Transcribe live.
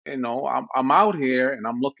I'm out here and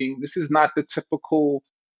I'm looking. This is not the typical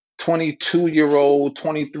 22-year-old,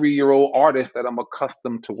 23-year-old artist that I'm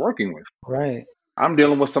accustomed to working with. Right. I'm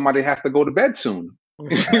dealing with somebody that has to go to bed soon.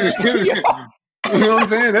 Yeah. You know what I'm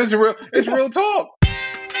saying? That's real. It's real talk.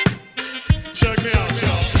 Check me out.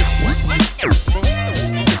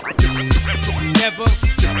 Never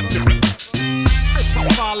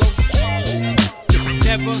follow.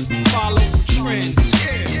 Never follow trends.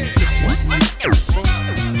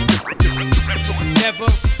 Never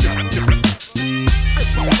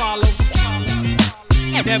follow.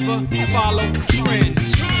 Never follow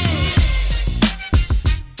trends.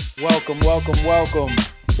 Welcome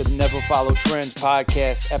to the Never Follow Trends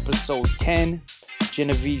podcast, episode 10.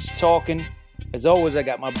 Genevieve's talking. As always, I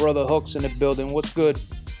got my brother Hooks in the building. What's good?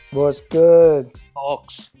 What's good?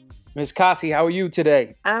 Hooks. Miss Kasi, how are you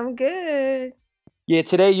today? I'm good. Yeah,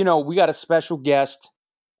 today, we got a special guest.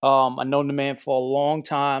 I known the man for a long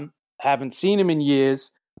time. Haven't seen him in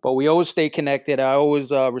years, but we always stay connected. I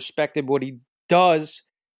always respected what he does.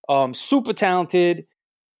 Super talented.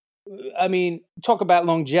 I mean, talk about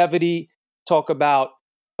longevity, talk about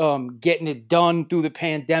getting it done through the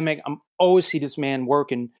pandemic. I'm always see this man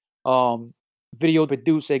working. Video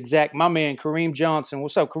producer, exec, my man Kareem Johnson.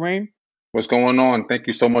 What's up, Kareem? What's going on? Thank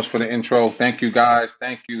you so much for the intro. Thank you, guys.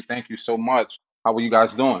 Thank you so much. How are you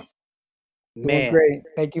guys doing? Doing great.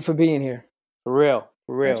 Thank you for being here. For real.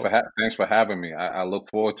 Thanks for having me. I look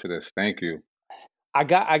forward to this. Thank you. I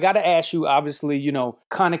got to ask you. Obviously,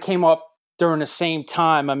 kind of came up during the same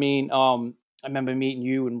time. I mean, I remember meeting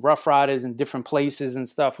you in Rough Riders in different places and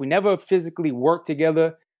stuff. We never physically worked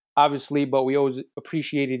together, obviously, but we always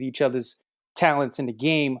appreciated each other's talents in the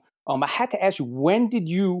game. I had to ask you, when did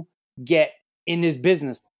you get in this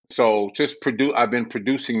business? So I've been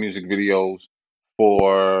producing music videos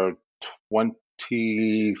for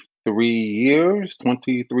 23 years,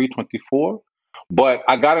 23, 24. But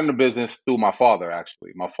I got in the business through my father,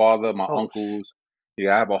 actually. My father, my uncles.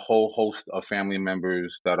 Yeah, I have a whole host of family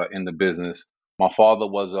members that are in the business. My father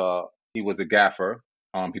was a gaffer.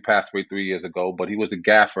 He passed away 3 years ago, but he was a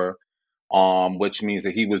gaffer, which means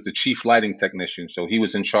that he was the chief lighting technician. So he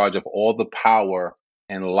was in charge of all the power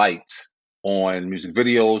and lights on music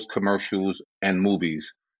videos, commercials, and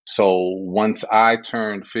movies. So once I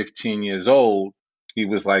turned 15 years old, he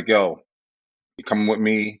was like, yo, you coming with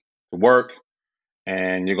me to work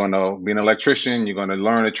and you're going to be an electrician. You're going to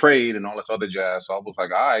learn a trade and all this other jazz. So I was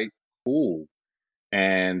like, all right, cool.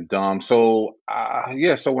 And so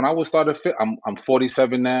when I was I'm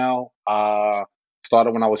 47 now.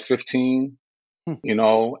 Started when I was 15, and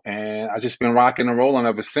I just been rocking and rolling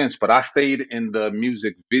ever since. But I stayed in the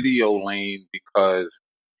music video lane because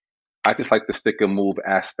I just like the stick and move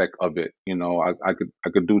aspect of it. I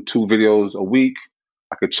could do 2 videos a week.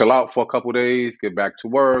 I could chill out for a couple of days, get back to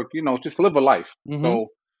work, just live a life. Mm-hmm. So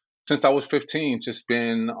since I was 15, just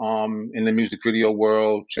been in the music video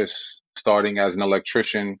world, just starting as an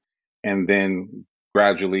electrician and then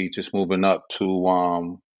gradually just moving up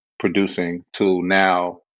to producing to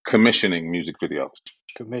now commissioning music videos.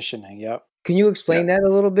 Commissioning, yep. Can you explain that a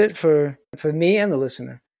little bit for me and the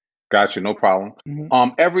listener? Gotcha, no problem.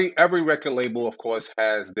 Mm-hmm. Every record label, of course,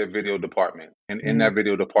 has their video department, and in that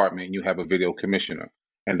video department, you have a video commissioner.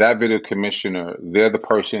 And that video commissioner, they're the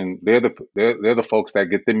folks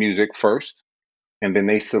that get the music first, and then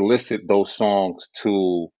they solicit those songs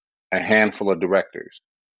to a handful of directors.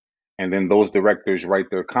 And then those directors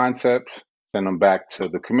write their concepts, send them back to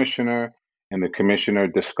the commissioner, and the commissioner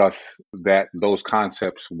discuss those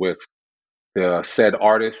concepts with the said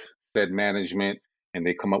artist, said management, and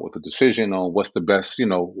they come up with a decision on what's the best,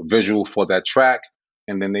 visual for that track.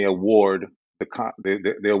 And then they award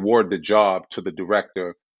they award the job to the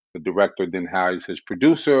director. The director then hires his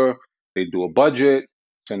producer. They do a budget,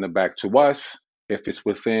 send it back to us. If it's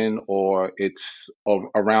within or it's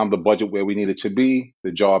around the budget where we need it to be,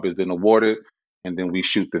 the job is then awarded, and then we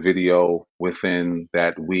shoot the video within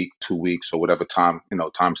that week, 2 weeks, or whatever time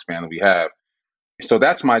span we have. So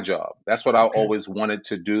that's my job. That's what I always wanted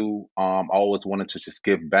to do. I always wanted to just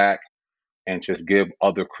give back and just give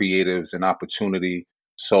other creatives an opportunity.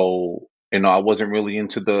 So, I wasn't really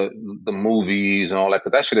into the movies and all that,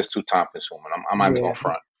 because that shit is too time consuming. I'm not even going to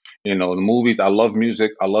front. The movies, I love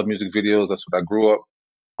music. I love music videos. That's what I grew up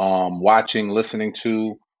watching, listening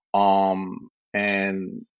to.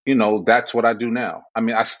 And, that's what I do now. I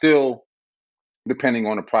mean, I still, depending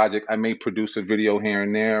on the project, I may produce a video here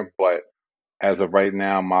and there, but as of right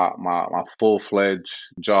now, my full-fledged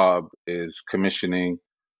job is commissioning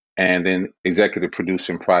and then executive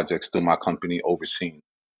producing projects through my company, Overseen.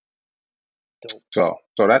 Dope.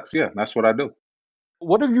 So that's what I do.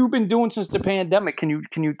 what have you been doing since the pandemic? Can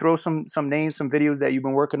you throw some names, some videos that you've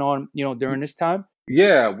been working on, during this time?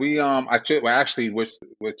 Yeah, well, actually, which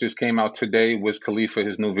just came out today, Wiz Khalifa,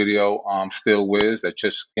 his new video, Still Wiz, that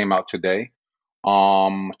just came out today.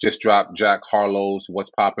 Just dropped Jack Harlow's What's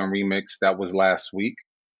Poppin' remix, that was last week.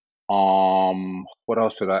 What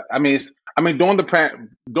else did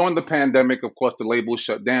during the pandemic, of course, the label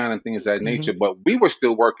shut down and things of that nature, but we were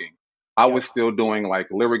still working. I Yeah. was still doing like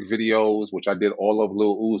lyric videos, which I did all of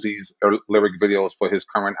Lil Uzi's lyric videos for his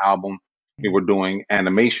current album. We were doing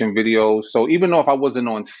animation videos. So even though if I wasn't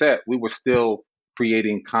on set, we were still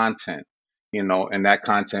creating content, and that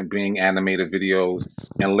content being animated videos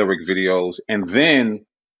and lyric videos. And then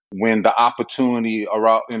when the opportunity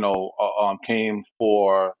around, came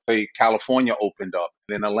for, say, California opened up,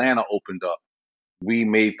 then Atlanta opened up, we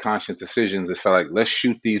made conscious decisions to say, like, let's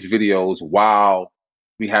shoot these videos while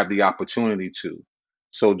we have the opportunity to.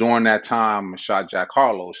 So during that time, I shot Jack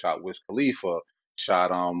Harlow, shot Wiz Khalifa,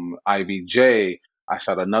 shot IVJ. I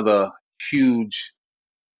shot another huge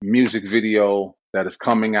music video that is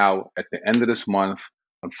coming out at the end of this month.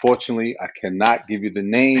 Unfortunately, I cannot give you the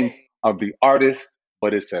name of the artist,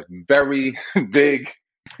 but it's a very big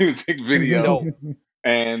music video. Dope.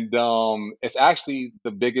 And it's actually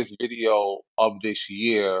the biggest video of this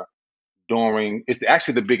year it's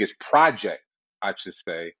actually the biggest project, I should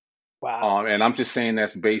say. Wow. And I'm just saying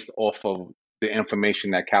that's based off of the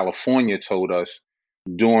information that California told us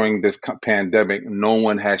during this pandemic. No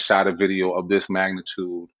one had shot a video of this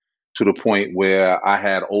magnitude to the point where I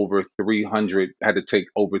had had to take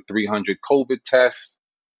over 300 COVID tests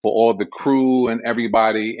for all the crew and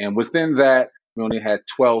everybody. And within that, we only had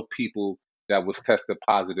 12 people that was tested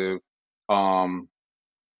positive.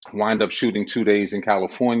 Wind up shooting 2 days in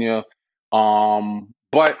California.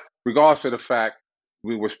 But regardless of the fact,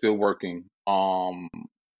 we were still working.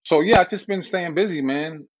 So yeah, I just been staying busy,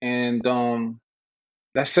 man. And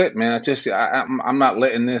that's it, man. I'm not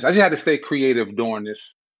letting this. I just had to stay creative during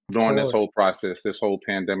this whole process, this whole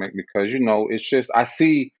pandemic, because it's just I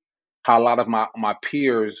see how a lot of my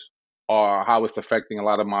peers how it's affecting a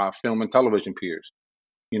lot of my film and television peers.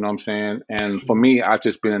 You know what I'm saying? And for me, I've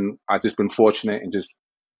just been fortunate and just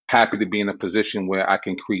happy to be in a position where I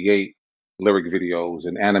can create lyric videos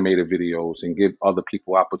and animated videos and give other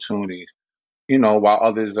people opportunities, while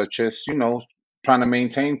others are just, trying to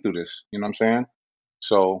maintain through this. You know what I'm saying?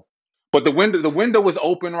 So, but the window is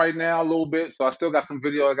open right now a little bit. So I still got some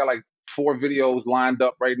video. I got like 4 videos lined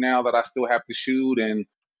up right now that I still have to shoot. And,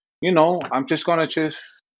 I'm just going to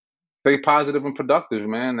just stay positive and productive,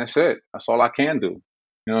 man. That's it. That's all I can do. You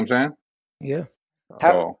know what I'm saying? Yeah.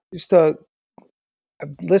 So Just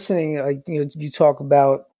listening, like you talk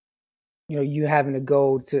about, you having to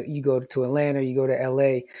go to Atlanta, you go to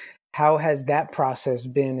LA. How has that process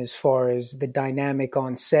been as far as the dynamic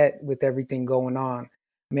on set with everything going on?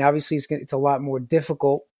 I mean, obviously it's a lot more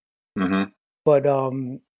difficult, but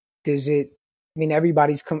does it? I mean,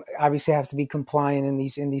 everybody's obviously has to be compliant in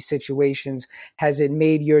these situations. Has it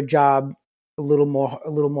made your job a little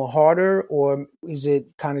more harder, or is it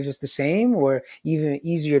kind of just the same, or even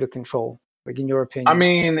easier to control? Like, in your opinion? I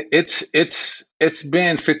mean, it's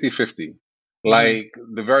been 50-50. Like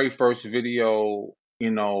the very first video,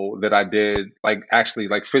 that I did, like actually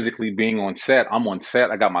like physically being on set. I'm on set.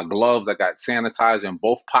 I got my gloves. I got sanitizer in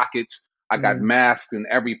both pockets. I got masks in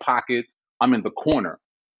every pocket. I'm in the corner.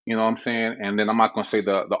 You know what I'm saying? And then I'm not going to say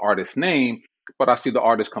the artist's name, but I see the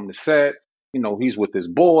artist come to set. He's with his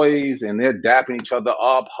boys and they're dapping each other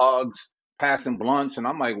up, hugs, passing blunts. And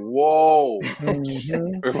I'm like, whoa.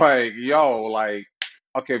 Like, yo, like,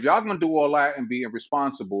 okay, if y'all gonna do all that and be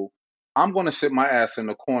irresponsible, I'm gonna sit my ass in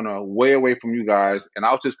the corner way away from you guys, and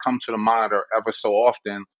I'll just come to the monitor ever so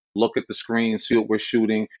often, look at the screen, see what we're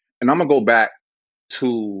shooting, and I'm gonna go back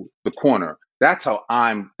to the corner. That's how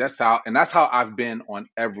I've been on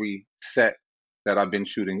every set that I've been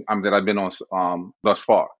shooting, that I've been on thus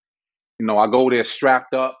far. I go there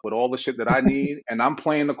strapped up with all the shit that I need, and I'm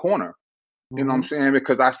playing the corner. You know what I'm saying?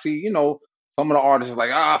 Because I see, some of the artists is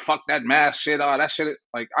like, fuck that mask shit, that shit.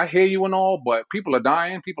 Like, I hear you and all, but people are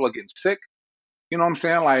dying, people are getting sick. You know what I'm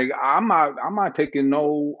saying? Like, I'm not taking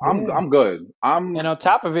no. I'm good. And on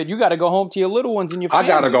top of it, you got to go home to your little ones and your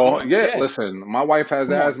family. I gotta go. Yeah, listen, my wife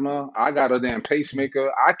has asthma. I got a damn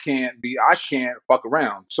pacemaker. I can't fuck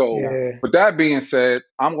around. So, with that being said,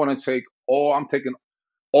 I'm taking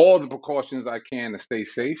all the precautions I can to stay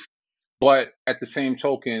safe. But at the same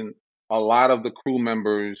token, a lot of the crew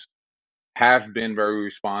members have been very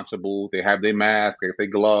responsible. They have their masks, they have their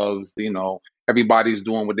gloves, everybody's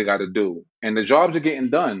doing what they got to do, and the jobs are getting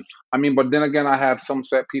done. I mean, but then again, I have some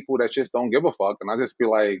set people that just don't give a fuck, and I just be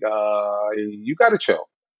like, you got to chill.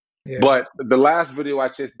 Yeah. But the last video I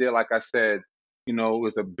just did, like I said, it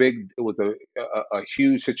was a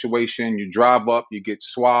huge situation. You drive up, you get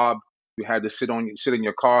swabbed, you had to sit in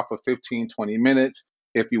your car for 15, 20 minutes.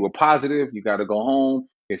 If you were positive, you got to go home.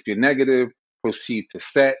 If you're negative, proceed to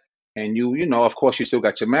set. And of course, you still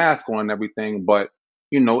got your mask on and everything, but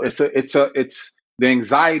it's the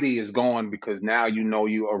anxiety is gone because now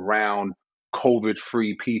you're around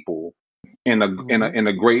COVID-free people in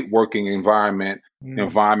a great working environment. The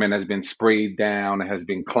environment has been sprayed down, it has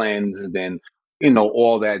been cleansed, and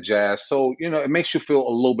all that jazz. So it makes you feel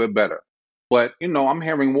a little bit better. But I'm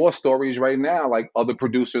hearing more stories right now, like other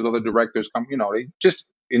producers, other directors come. They just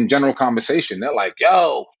in general conversation, they're like,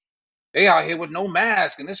 "Yo, they out here with no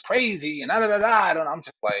mask, and it's crazy," and da da da da. And I'm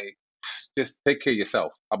just like, just take care of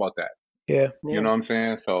yourself. How about that? Yeah. You know what I'm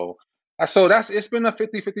saying? So it's been a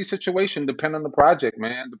 50-50 situation, depending on the project,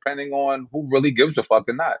 man, depending on who really gives a fuck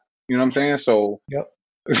or not. You know what I'm saying? So, Yep.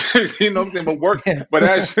 you know what I'm saying? But work, Yeah. but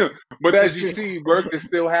as you see, work is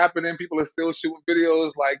still happening. People are still shooting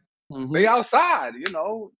videos. Like they outside,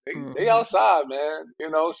 they outside, man.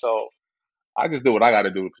 So I just do what I got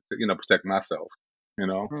to do to, protect myself.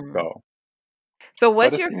 So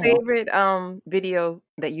what's your favorite video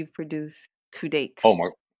that you've produced to date? Oh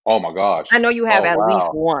my gosh! I know you have at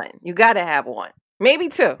least one. You got to have one, maybe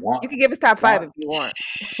two. You can give us top 5 if you want.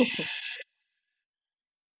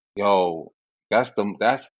 Yo, that's the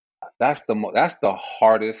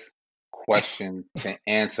hardest question to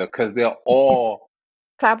answer because they're all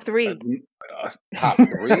top 3. Top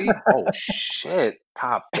 3? Oh shit!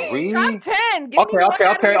 Top 3? Top 10. Give Okay.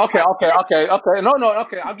 No.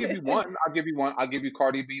 Okay, I'll give you one. I'll give you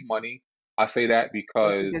Cardi B Money. I say that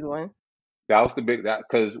because that was the big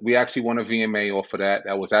because we actually won a VMA off of that.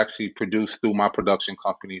 That was actually produced through my production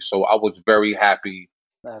company, so I was very happy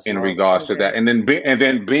in regards to that. And then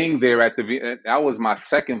being there at that was my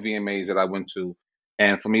second VMAs that I went to,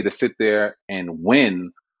 and for me to sit there and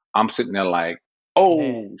win, I'm sitting there like,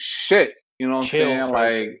 oh shit. You know what I'm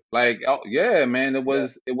saying? Like, oh yeah, man, it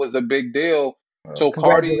was a big deal. So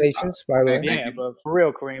congratulations, by the way. Yeah, but for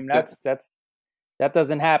real, Kareem, that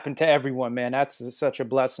doesn't happen to everyone, man. That's such a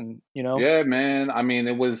blessing, Yeah, man. I mean,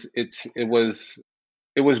 it was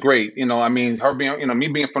great. I mean, her being, me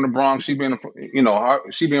being from the Bronx, she being,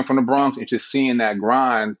 she being from the Bronx, and just seeing that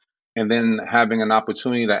grind, and then having an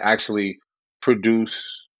opportunity to actually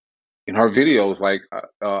produce in her videos. Like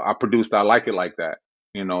I produced "I Like It Like That."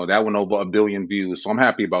 That went over 1 billion views. So I'm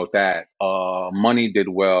happy about that. Money did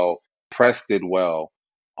well. Press did well.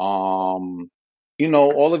 All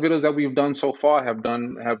the videos that we've done so far have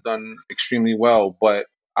done extremely well. But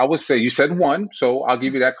I would say you said one, so I'll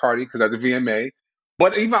give you that, Cardi, because that's the VMA.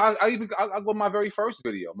 But even I'll go my very first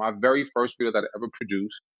video that I ever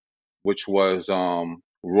produced, which was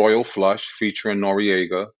Royal Flush featuring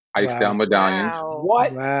Noriega, Ice Down Medallions. Wow.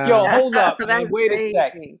 What? Wow. Yo, hold up. Man, wait a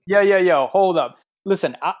sec. Yo, hold up.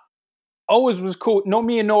 Listen, I always was cool. No,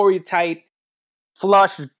 me and Nori tight.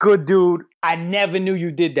 Flush, good dude. I never knew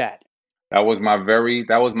you did that. That was my very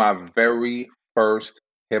first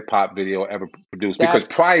hip hop video ever produced. Because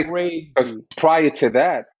prior to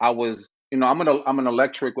that, I was, I'm an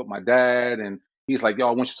electric with my dad, and he's like, yo,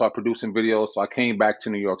 I want you to start producing videos. So I came back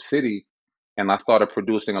to New York City, and I started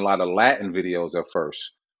producing a lot of Latin videos at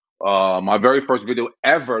first. My very first video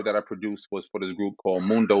ever that I produced was for this group called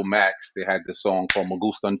Mundo Max. They had this song called Me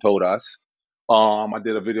Gusta Untold. I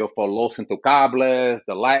did a video for Los Intocables,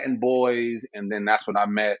 the Latin Boys, and then that's when I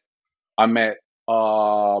met Mike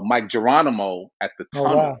Geronimo at the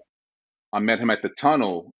Tunnel. Oh, wow. I met him at the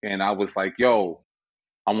Tunnel, and I was like, yo,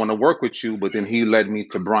 I want to work with you. But then he led me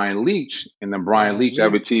to Brian Leach, and then Brian Leach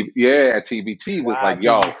at TBT was like,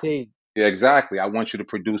 yo, yeah, exactly. I want you to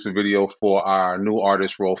produce a video for our new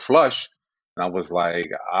artist, Royal Flush. And I was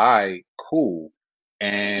like, all right, cool.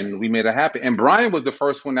 And we made it happen. And Brian was the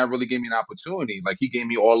first one that really gave me an opportunity. Like, he gave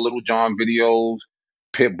me all Little John videos,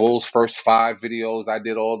 Pitbull's first 5 videos. I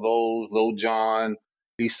did all those. Lil Jon,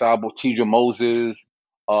 Isabo, Tidra Moses,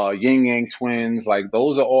 Yin Yang Twins. Like,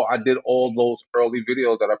 those are all, I did all those early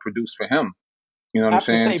videos that I produced for him. You know what I'm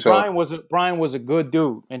saying? I have to say, Brian was a good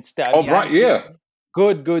dude. And Brian, yeah.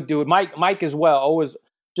 Good dude. Mike as well. Always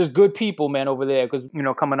just good people, man, over there. Because,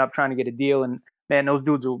 coming up trying to get a deal. And, man, those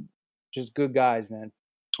dudes are just good guys, man.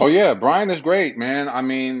 Oh, yeah. Brian is great, man. I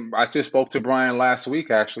mean, I just spoke to Brian last week,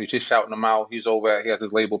 actually, just shouting him out. He has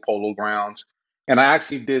his label Polo Grounds. And I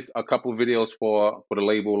actually did a couple of videos for the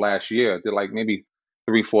label last year. I did like maybe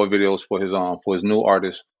 3-4 videos for his new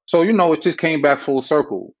artist, So, it just came back full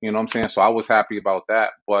circle. You know what I'm saying? So I was happy about that.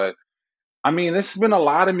 But I mean, there's been a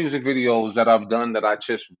lot of music videos that I've done that I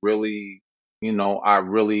just really, I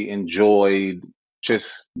really enjoyed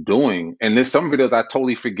just doing. And there's some videos I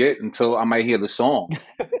totally forget until I might hear the song.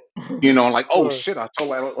 Like, oh Sure. shit, I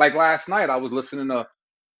totally like last night I was listening to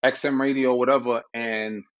XM radio or whatever,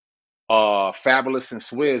 and Fabulous and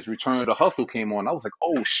Swizz Return of the Hustle came on. I was like,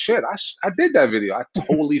 oh shit, I did that video. I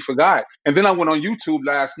totally forgot. And then I went on YouTube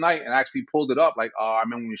last night and actually pulled it up, like, oh, I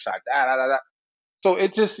remember when you shot that. So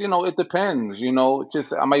it just, it depends,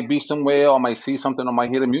 just I might be somewhere, I might see something, I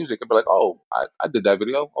might hear the music and be like, oh, I did that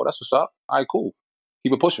video. Oh, that's what's up. All right, cool.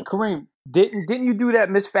 Keep it pushing. Kareem, didn't you do that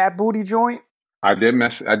Miss Fat Booty joint? I did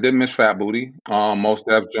miss Fat Booty. Most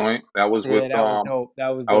Def joint. That was Yeah, with that was dope. That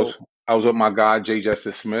was I was dope. I was with my guy J.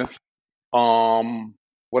 Justice Smith.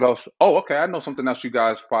 What else? Oh, okay. I know something else. You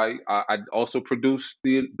guys probably. I also produced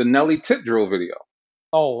the Nelly tip drill video.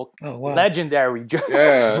 Oh, wow. Legendary.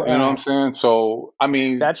 Yeah, you know what I'm saying. So I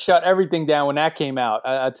mean, that shut everything down when that came out.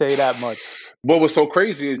 I'll tell you that much. What was so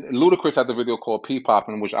crazy is Ludacris had the video called P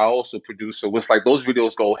Poppin', which I also produced. So it's like those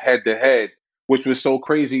videos go head to head, which was so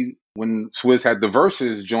crazy when Swizz had the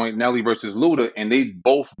verses joint Nelly versus Luda, and they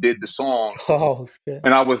both did the song. Oh shit.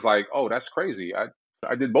 And I was like, oh, that's crazy.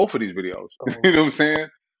 I did both of these videos. You know what I'm saying?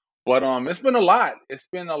 But it's been a lot. It's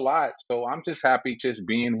been a lot. So I'm just happy just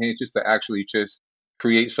being here, just to actually just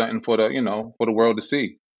create something for the world to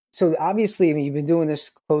see. So obviously, I mean, you've been doing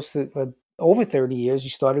this close to over 30 years. You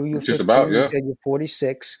started when you were 15. You said you're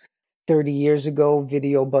 46. 30 years ago,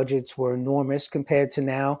 video budgets were enormous compared to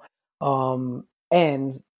now.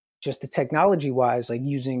 And just the technology-wise, like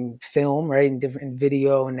using film, right, and different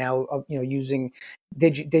video, and now using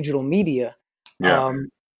digital media. Yeah.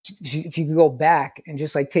 If you could go back and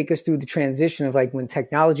just like take us through the transition of like when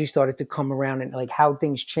technology started to come around and like how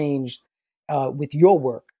things changed with your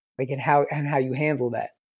work, like and how you handle that.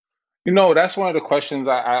 That's one of the questions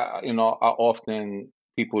I often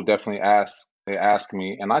people definitely ask. They ask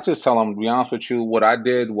me, and I just tell them, to be honest with you, what I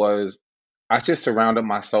did was I just surrounded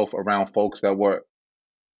myself around folks that were,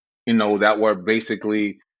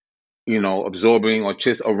 basically, absorbing or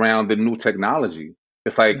just around the new technology.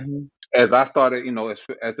 It's like as I started,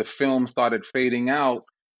 as the film started fading out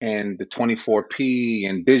and the 24p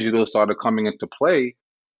and digital started coming into play,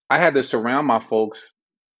 I had to surround my folks.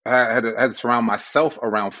 I had to surround myself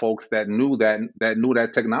around folks that knew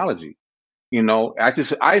that technology.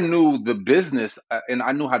 I knew the business and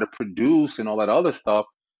I knew how to produce and all that other stuff,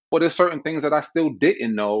 but there's certain things that I still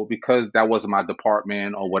didn't know because that wasn't my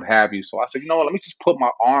department or what have you. So I said, let me just put my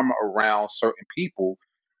arm around certain people,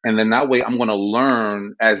 and then that way I'm going to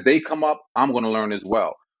learn as they come up. I'm going to learn as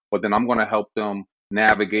well, but then I'm going to help them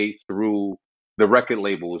navigate through the record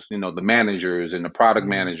labels, the managers and the product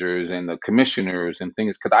managers and the commissioners and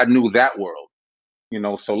things, because I knew that world.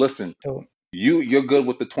 So listen. You're good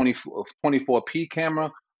with the 24p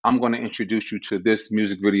camera. I'm going to introduce you to this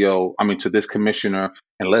music video. To this commissioner,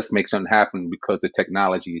 and let's make something happen because the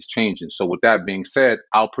technology is changing. So with that being said,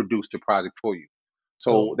 I'll produce the project for you.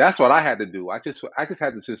 So that's what I had to do. I just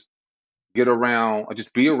had to just get around, or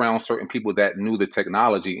just be around certain people that knew the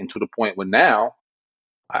technology, and to the point where now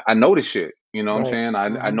I know the shit. You know what I'm saying?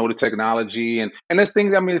 I know the technology, and there's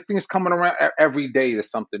things. There's things coming around every day.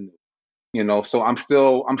 There's something new. So I'm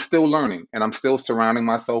still learning, and I'm still surrounding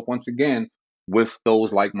myself once again with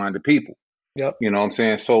those like-minded people. Yep. You know what I'm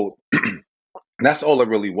saying? So that's all it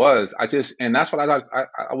really was. And that's what I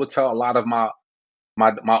would tell a lot of my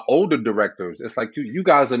older directors. It's like you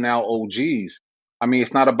guys are now OGs.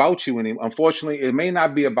 It's not about you anymore. Unfortunately, it may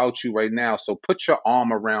not be about you right now. So put your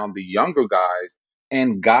arm around the younger guys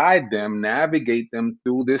and guide them, navigate them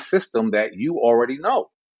through this system that you already know.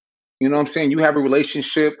 You know what I'm saying? You have a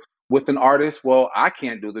relationship with an artist. Well, I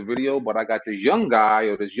can't do the video, but I got this young guy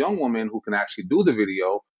or this young woman who can actually do the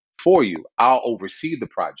video for you. I'll oversee the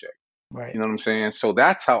project. Right. You know what I'm saying? So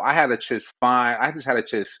that's how I had to just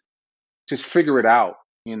figure it out,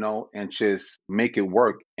 and just make it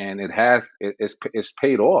work. And it's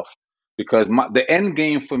paid off, because the end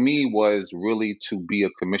game for me was really to be a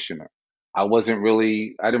commissioner. I didn't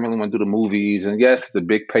really want to do the movies, and yes, the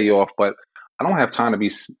big payoff, but I don't have time to be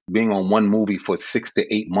being on one movie for 6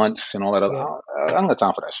 to 8 months and all that. I don't have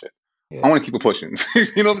time for that shit. I want to keep it pushing.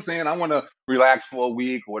 You know what I'm saying? I want to relax for a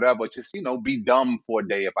week or whatever. Just, be dumb for a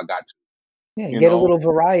day if I got to. Yeah, get a little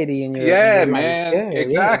variety in your Yeah, in your man. life. Yeah,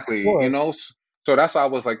 exactly. Yeah, So that's why I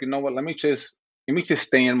was like, you know what? Let me just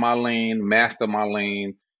stay in my lane, master my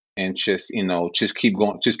lane, and just keep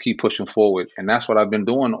going, just keep pushing forward. And that's what I've been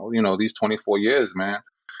doing, these 24 years, man.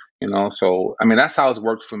 So that's how it's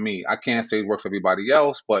worked for me. I can't say it worked for everybody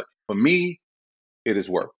else, but for me, it is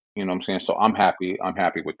work. You know what I'm saying? So I'm happy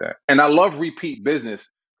with that. And I love repeat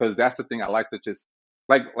business because that's the thing I like to just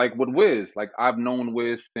like with Wiz. Like I've known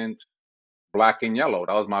Wiz since Black and Yellow.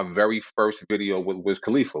 That was my very first video with Wiz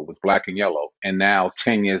Khalifa, was Black and Yellow. And now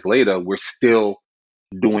 10 years later, we're still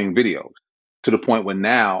doing videos to the point where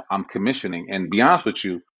now I'm commissioning. And be honest with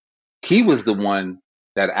you, he was the one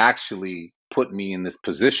that actually put me in this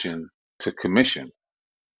position to commission.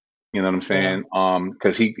 You know what I'm saying?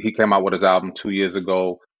 Because he came out with his album 2 years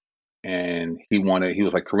ago, and he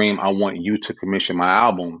was like, Kareem, I want you to commission my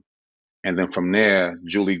album. And then from there,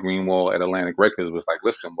 Julie Greenwald at Atlantic Records was like,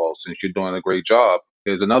 listen, well, since you're doing a great job,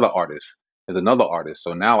 here's another artist.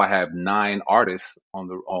 So now I have 9 artists on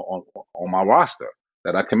my roster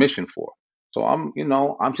that I commissioned for. So I'm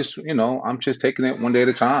just taking it one day at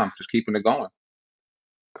a time, just keeping it going.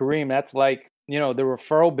 Kareem, that's like, the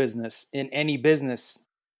referral business in any business.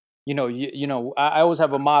 I always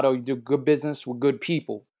have a motto: you do good business with good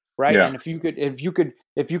people, right? Yeah. And if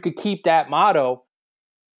you could keep that motto,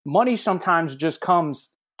 money sometimes just comes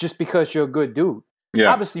just because you're a good dude.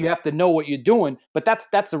 Yeah. Obviously, you have to know what you're doing, but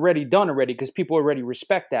that's already done because people already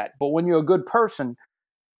respect that. But when you're a good person,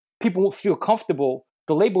 people will feel comfortable.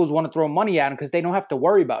 The labels want to throw money at them because they don't have to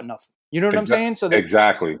worry about nothing. You know what I'm saying? So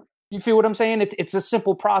exactly. You feel what I'm saying? It's a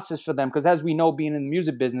simple process for them because, as we know, being in the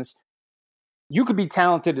music business, you could be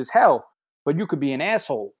talented as hell, but you could be an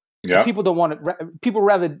asshole. Yeah. People don't want to. People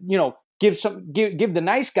rather give the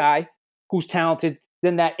nice guy who's talented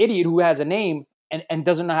than that idiot who has a name and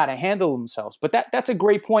doesn't know how to handle themselves. But that's a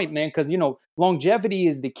great point, man, because longevity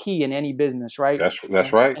is the key in any business, right?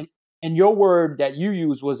 That's right. And your word that you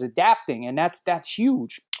used was adapting, and that's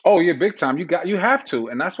huge. Oh yeah, big time. You have to,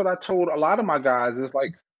 and that's what I told a lot of my guys. Is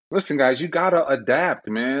like, listen, guys, you gotta adapt,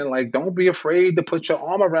 man. Like, don't be afraid to put your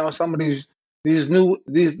arm around some of these new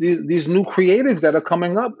creatives that are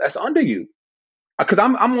coming up that's under you. Because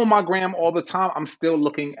I'm on my gram all the time. I'm still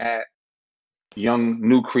looking at young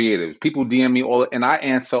new creatives. People DM me and I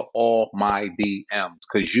answer all my DMs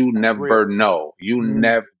because you never know. You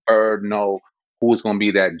never know who's gonna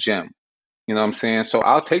be that gem. You know what I'm saying? So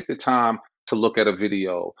I'll take the time to look at a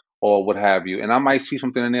video or what have you, and I might see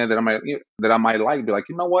something in there that I might like. Be like,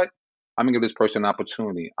 you know what? I'm gonna give this person an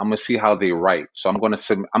opportunity. I'm gonna see how they write. So I'm gonna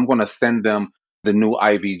send them the new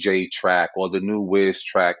IVJ track or the new Wiz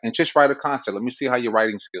track, and just write a concept. Let me see how your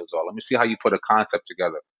writing skills are. Let me see how you put a concept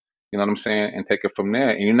together. You know what I'm saying? And take it from there.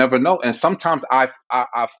 And you never know. And sometimes I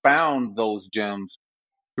found those gems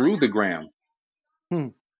through the gram.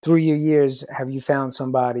 Through your years, have you found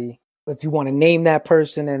somebody, if you want to name that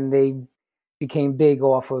person, and they became big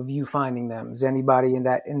off of you finding them? Is anybody in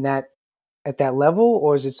that at that level,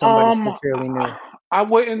 or is it somebody still fairly new? I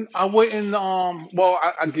wouldn't. Well,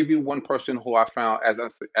 I'll give you one person who I found as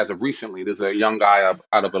of recently. There's a young guy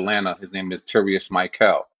out of Atlanta. His name is Tyrius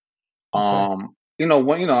Michael. Okay.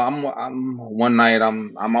 I'm one night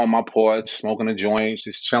I'm on my porch smoking a joint,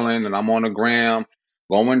 just chilling, and I'm on the gram,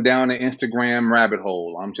 going down the Instagram rabbit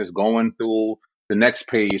hole. I'm just going through the next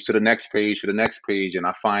page to the next page to the next page, and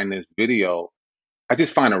I find this video. I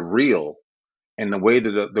just find a reel, and the way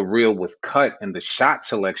that the reel was cut and the shot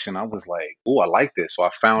selection, I was like, "Oh, I like this." So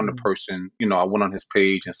I found the person. I went on his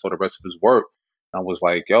page and saw the rest of his work. I was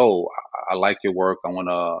like, "Yo, I like your work. I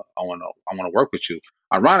wanna work with you."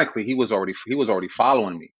 Ironically, he was already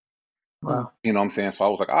following me. Wow. You know what I'm saying? So I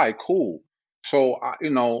was like, "All right, cool." So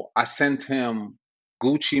I sent him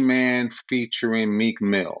Gucci Man featuring Meek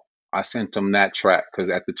Mill. I sent him that track because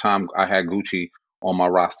at the time I had Gucci on my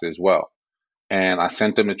roster as well, and I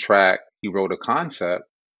sent him the track. He wrote a concept.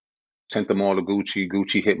 Sent them all to Gucci.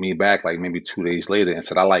 Gucci hit me back like maybe 2 days later and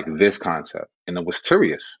said, "I like this concept," and it was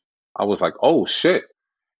Tyrius. I was like, "Oh shit!"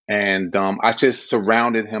 And I just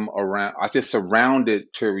surrounded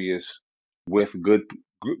Tyrius with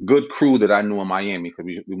good crew that I knew in Miami because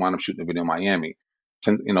we wound up shooting the video in Miami.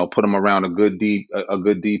 Put him around a good DP,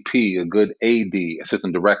 a good AD,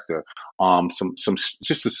 assistant director,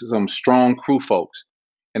 some strong crew folks,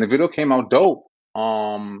 and the video came out dope.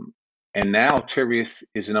 And now Tyrius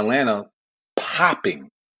is in Atlanta, popping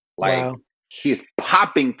like he is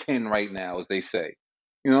popping 10 right now, as they say.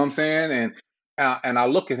 You know what I'm saying? And I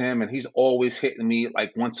look at him, and he's always hitting me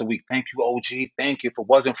like once a week. "Thank you, OG. Thank you. If it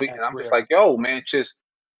wasn't for you," and I'm just like, "Yo, man, just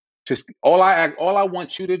all I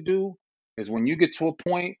want you to do is when you get to a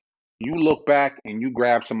point, you look back and you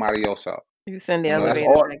grab somebody else up. You send the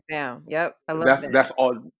elevator back down." Yep, I love that.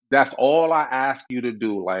 That's all I ask you to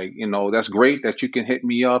do. Like, that's great that you can hit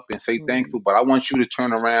me up and say thank you, but I want you to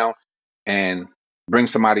turn around and bring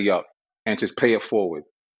somebody up and just pay it forward.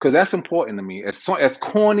 Because that's important to me. As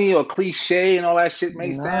corny or cliche and all that shit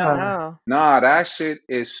may sound, nah, that shit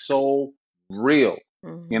is so real.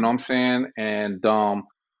 You know what I'm saying? And um,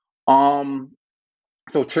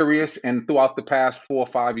 so Tirius, and throughout the past 4 or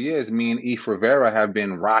 5 years, me and Eve Rivera have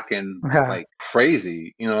been rocking like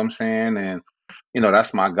crazy. You know what I'm saying? And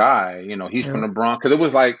that's my guy. He's from the Bronx. Because it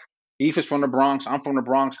was like, Eve is from the Bronx, I'm from the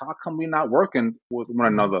Bronx. How come we not working with one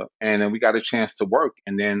another? And then we got a chance to work,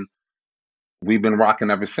 and then we've been rocking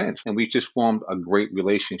ever since, and we just formed a great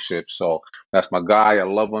relationship. So that's my guy. I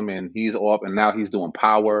love him, and he's off, and now he's doing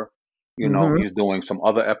Power. He's doing some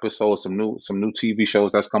other episodes, some new TV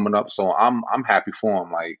shows that's coming up. So I'm happy for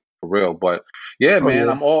him, like, for real. But yeah, man,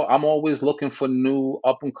 I'm always looking for new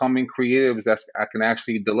up and coming creatives that I can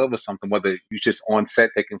actually deliver something. Whether you're just on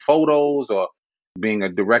set taking photos, or being a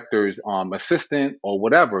director's assistant, or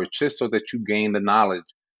whatever, just so that you gain the knowledge,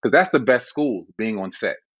 because that's the best school, being on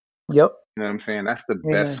set. Yep. You know what I'm saying? That's the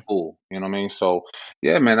best school. You know what I mean? So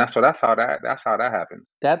yeah, man, that's how that happens.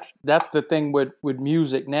 That's the thing with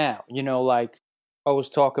music now. Like, I always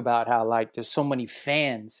talk about how, like, there's so many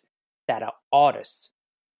fans that are artists,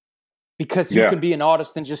 because you can be an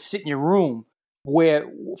artist and just sit in your room. Where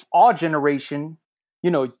our generation,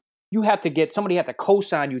 you have to get somebody have to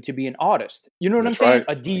co-sign you to be an artist. You know what I'm saying?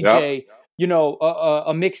 Right. A DJ.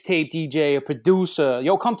 A mixtape DJ, a producer.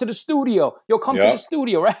 Yo, come to the studio. Yo, come to the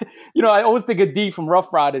studio, right? I always think of D from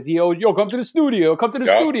Rough Riders. Yo, come to the studio. Come to the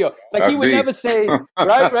studio. It's like, he would never say,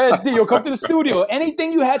 right? It's D. Yo, come to the studio.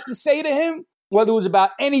 Anything you had to say to him, whether it was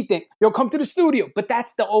about anything, yo, come to the studio. But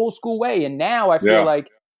that's the old school way. And now I feel like,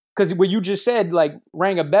 because what you just said, like,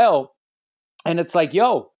 rang a bell, and it's like,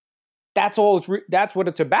 yo, that's all. That's what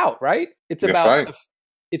it's about, right? It's about.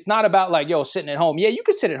 It's not about, like, yo, sitting at home. Yeah, you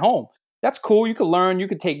can sit at home. That's cool. You could learn. You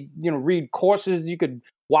could take, read courses. You could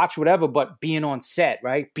watch whatever. But being on set,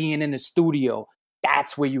 right? Being in the studio,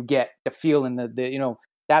 that's where you get the feeling.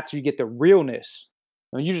 That's where you get the realness.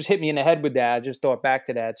 You just hit me in the head with that. I just thought back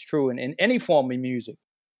to that. It's true in any form of music.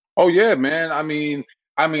 Oh yeah, man. I mean,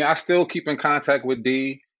 I still keep in contact with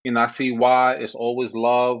D. I see why. It's always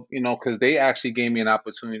love. Because they actually gave me an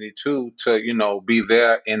opportunity too to be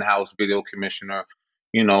their in-house video commissioner.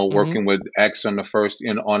 Working with X on the first,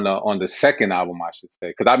 on the second album, I should say,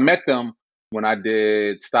 because I met them when I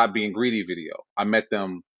did Stop Being Greedy video. I met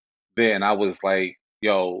them there, and I was like,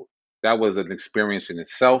 yo, that was an experience in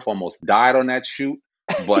itself. Almost died on that shoot,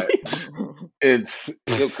 but because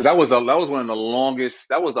that was one of the longest.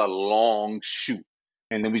 That was a long shoot,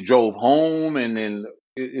 and then we drove home, and then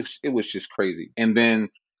it was just crazy. And then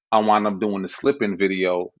I wound up doing the Slippin'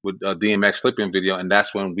 video with DMX Slippin' video, and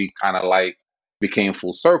that's when we kind of like became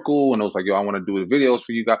full circle, and I was like, yo, I want to do the videos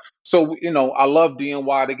for you guys. So, I love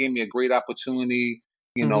DNY. They gave me a great opportunity,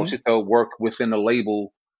 just to work within the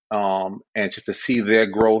label, and just to see their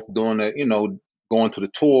growth, doing going to the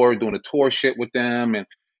tour, doing the tour shit with them. And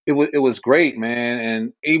it was great, man.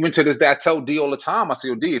 And even to this day, I tell D all the time, I say,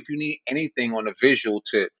 yo, D, if you need anything on the visual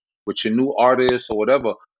tip with your new artist or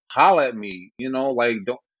whatever, holla at me,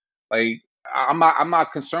 I'm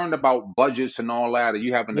not concerned about budgets and all that, or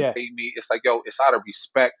you having to pay me. It's like, yo, it's out of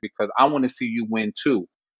respect, because I want to see you win too.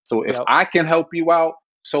 So if I can help you out,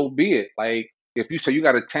 so be it. Like, if you say your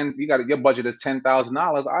budget is $10,000,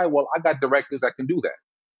 all right, well, I got directors that can do that.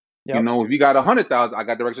 If you got 100,000, I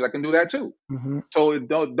got directors that can do that too. So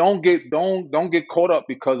don't get caught up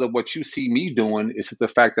because of what you see me doing. It's just the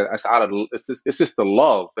fact that it's just the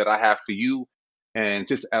love that I have for you, and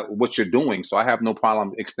just at what you're doing. So I have no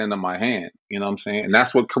problem extending my hand. You know what I'm saying? And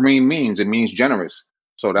that's what Kareem means. It means generous.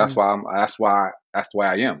 So that's why I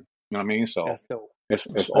am. You know what I mean? So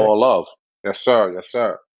it's all love. Yes, sir. Yes,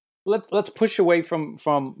 sir. Let's push away from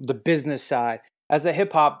the business side. As a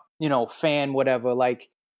hip hop, fan, whatever, like,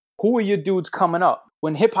 who are your dudes coming up?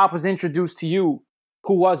 When hip hop was introduced to you,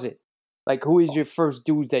 who was it? Like, who is your first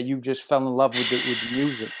dudes that you just fell in love with the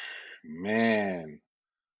music? Man,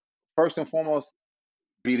 first and foremost,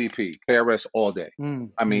 BDP, KRS all day.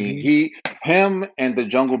 I mean, him and the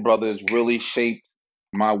Jungle Brothers really shaped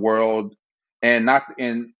my world, and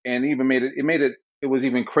even made it was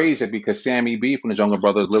even crazier because Sammy B from the Jungle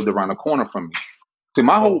Brothers lived around the corner from me. See,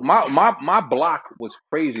 my block was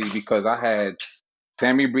crazy because I had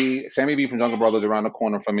Sammy B from Jungle Brothers around the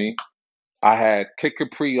corner from me. I had Kid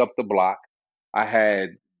Capri up the block. I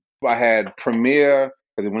had Premier,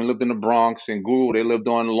 because when I lived in the Bronx, and Guru, they lived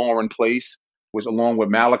on Lauren Place, which along with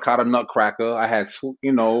Malachi the Nutcracker. I had,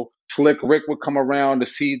 Slick Rick would come around to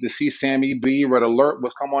see Sammy B. Red Alert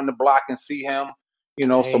would come on the block and see him.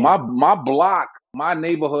 So my block, my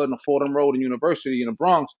neighborhood in Fordham Road and University in the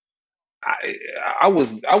Bronx, I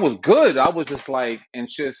was good. I was just like, and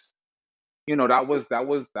just, that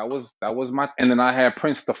was my. And then I had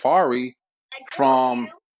Prince Tafari from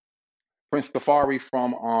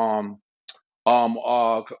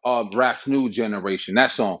Rap's New Generation.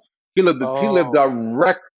 That song. He lived Oh, New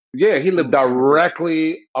generation.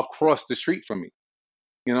 directly across the street from me.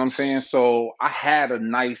 You know what I'm saying? So I had a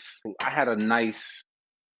nice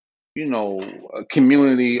a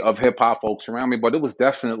community of hip hop folks around me, but it was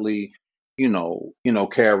definitely,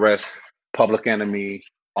 KRS, Public Enemy,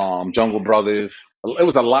 Jungle Brothers. It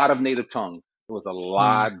was a lot of native tongues. It was a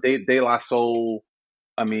lot. De La Soul.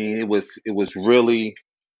 I mean, it was really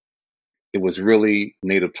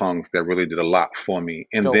native tongues that really did a lot for me.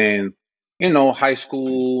 And Dope. then, high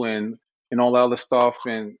school and all that other stuff.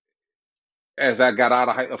 And as I got out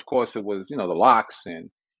of high, of course, it was, the Locks and,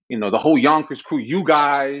 the whole Yonkers crew, you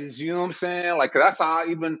guys, you know what I'm saying? Like, that's how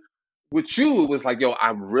even with you, it was like, yo,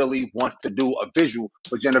 I really want to do a visual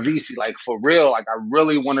for Genovese, like for real. Like, I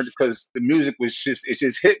really wanted, because the music it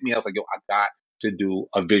just hit me. I was like, yo, I got to do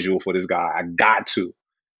a visual for this guy. I got to,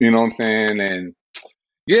 you know what I'm saying? And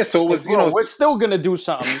yeah, so it Hey, was, bro, we're still gonna do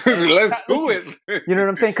something. let's do Listen, it. you know what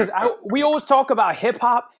I'm saying? Because we always talk about hip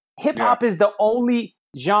hop. Hip Yeah, hop is the only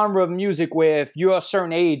genre of music where if you're a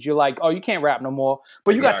certain age, you're like, oh, you can't rap no more.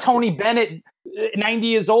 But you got exactly. Tony Bennett, 90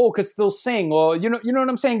 years old, could still sing, or you know what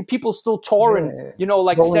I'm saying? People still touring, Yeah.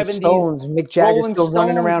 like Rolling 70s. Stones, Mick Jagger Rolling still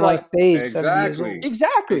running Stones, around on like stage, 70 years Exactly. old.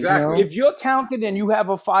 exactly. Exactly. If you're talented and you have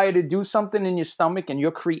a fire to do something in your stomach and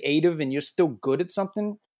you're creative and you're still good at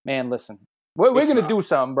something, man, listen. We're Listen, gonna do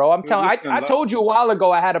something, bro. I'm telling. listen, I told you a while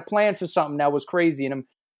ago I had a plan for something that was crazy, and I'm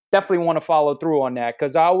definitely want to follow through on that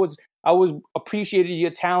because I was appreciated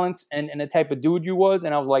your talents and the type of dude you was,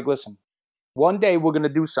 and I was like, listen, one day we're gonna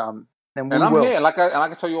do something, and we and I'm will. here. And I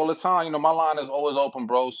can tell you all the time, my line is always open,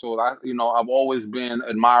 bro. So I've always been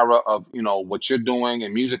admirer of, what you're doing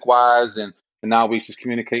and music wise, and now we just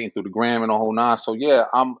communicating through the gram and the whole nine. So yeah,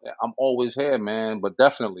 I'm always here, man. But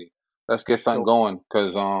definitely, let's get something Dope. going,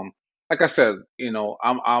 because like I said,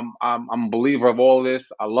 I'm a believer of all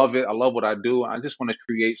this. I love it. I love what I do. I just want to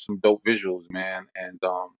create some dope visuals, man. And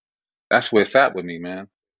that's where it's at with me, man.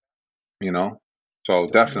 you know. So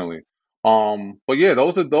definitely. But yeah,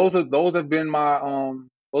 those have been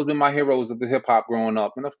my heroes of the hip hop growing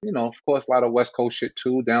up, and of course a lot of West Coast shit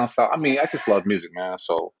too, down south. I mean, I just love music, man.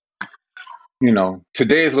 So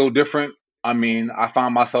today is a little different. I mean, I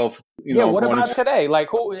find myself, Yeah. What going about into. today? Like,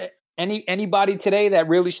 who? Anybody today that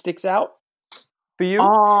really sticks out for you?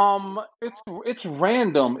 It's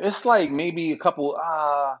random. It's like maybe a couple.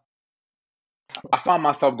 I find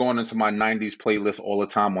myself going into my '90s playlist all the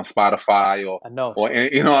time on Spotify I know. or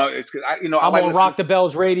it's 'cause I I'm like on listening. Rock the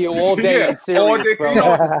Bells radio all day Yeah, and all Sirius, day,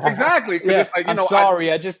 bro. exactly, because Yeah. it's like I'm sorry.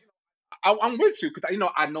 I'm with you, because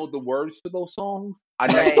I know the words to those songs. I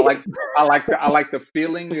Right. like I like the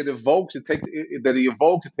feeling it evokes. It takes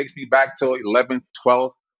me back to 11th,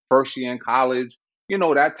 12th, first year in college.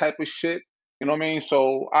 That type of shit. You know what I mean?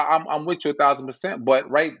 So I'm with you 1,000%. But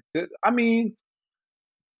right, I mean,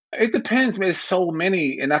 it depends, man. There's so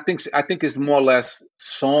many, and I think it's more or less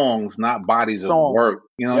songs, not bodies of songs. work.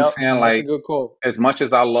 You know what I'm Yep. saying? That's a Like, good quote. as much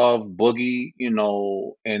as I love Boogie,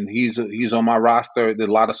 and he's on my roster. There's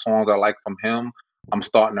a lot of songs I like from him. I'm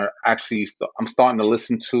starting to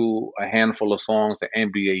listen to a handful of songs. The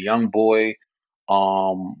NBA YoungBoy.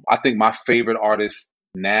 I think my favorite artist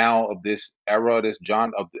now of this era,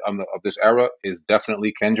 of this era, is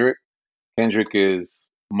definitely Kendrick. Kendrick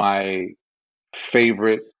is my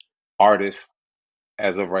favorite artist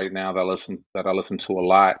as of right now that I listen to a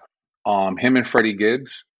lot. Him and Freddie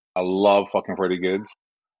Gibbs. I love fucking Freddie Gibbs.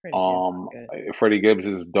 Pretty good. Um, Good. Freddie Gibbs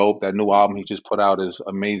is dope. That new album he just put out is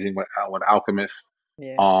amazing with Alchemist.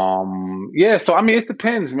 Yeah. Yeah. So I mean, it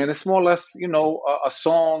depends, man. It's more or less, a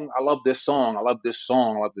song. I love this song. I love this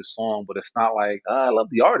song. I love this song. But it's not like I love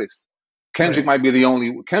the artist. Kendrick Right. might be the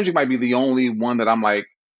only. Kendrick might be the only one that I'm like,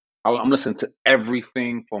 I'm listening to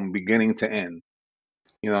everything from beginning to end.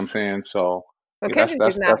 You know what I'm saying? So But yeah, that's Kendrick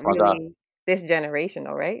is that's not that's my guy. really this generation,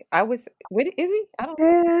 though, right? What is he? I don't.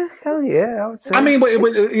 Yeah, hell yeah, I would say. I mean, but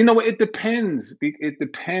it depends. It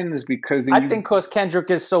depends, because I think because Kendrick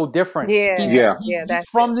is so different. He's, Yeah. yeah, he's Yeah. he's That's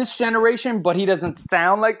from it. this generation, but he doesn't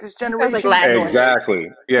sound like this He sounds like generation. last generation. exactly,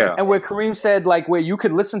 yeah, And where Kareem said, like, where you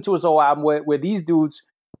could listen to his whole album, where these dudes,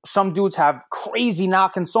 some dudes have crazy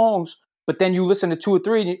knocking songs, but then you listen to two or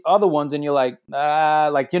three other ones and you're like, Yeah.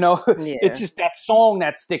 it's just that song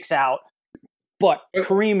that sticks out. But But-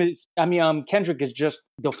 Kendrick is just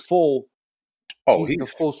the full, oh, he's the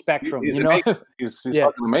full spectrum, he's you know? amazing. He's Yeah.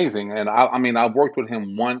 fucking amazing. And I mean, I worked with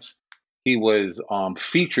him once. He was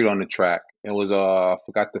featured on the track. It was I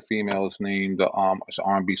forgot the female's name. It's an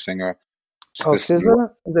R&B singer. Oh, SZA?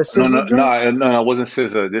 The No, SZA no, joint? no, it wasn't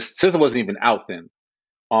SZA. SZA wasn't even out then.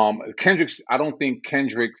 I don't think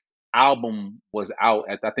Kendrick's album was out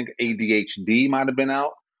at, I think ADHD might have been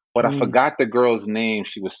out, but I forgot the girl's name.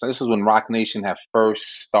 This is when Rock Nation had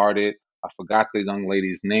first started. I forgot the young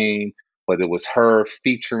lady's name, but it was her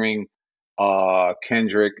featuring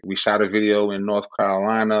Kendrick. We shot a video in North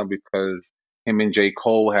Carolina because him and J.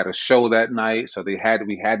 Cole had a show that night, so we had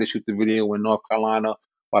to shoot the video in North Carolina,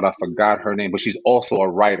 but I forgot her name. But she's also a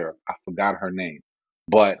writer. I forgot her name.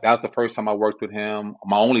 But that was the first time I worked with him,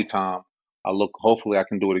 my only time. Hopefully I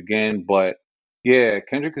can do it again. But yeah,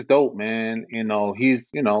 Kendrick is dope, man. He's,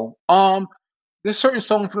 there's certain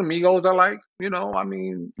songs from the Migos I like, I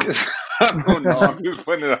mean, I don't know, I'm just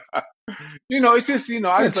putting it out. It's just,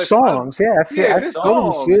 I It's just like songs. I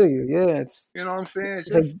totally feel you. Yeah, it's you know what I'm saying?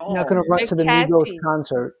 it's like you're not gonna run They're to the Migos catchy.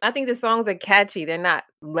 concert. I think the songs are catchy. They're not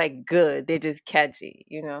like good. They're just catchy,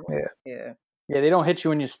 Yeah. Yeah. Yeah, they don't hit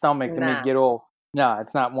you in your stomach to make it all. Nah,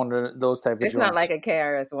 it's not one of those type of It's joints. not like a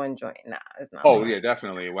KRS-One joint. Nah, it's not. Oh yeah,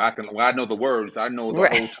 definitely. I know the words. I know the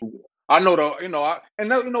whole two. I know and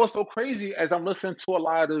now, what's so crazy as I'm listening to a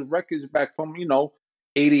lot of the records back from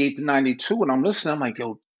 88 to 92, and I'm listening, I'm like,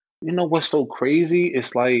 yo, what's so crazy?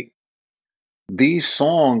 It's like these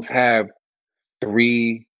songs have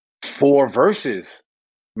 3, 4 verses,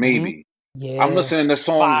 maybe. Yeah. I'm listening to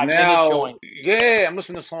songs 5-minute now. joints. Yeah, I'm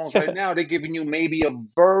listening to songs right now. They're giving you maybe a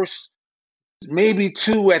verse, maybe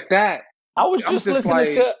 2 at that. I was just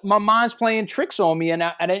listening to My Mind's Playing Tricks on Me, and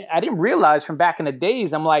I didn't realize from back in the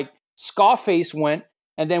days, I'm like, Scarface went,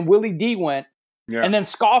 and then Willie D went, and then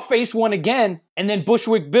Scarface went again, and then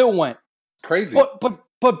Bushwick Bill went. Crazy.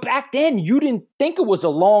 But back then, you didn't think it was a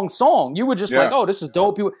long song. You were just like, oh, this is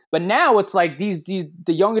dope. But now it's like the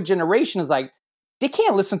younger generation is like, they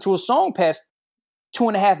can't listen to a song past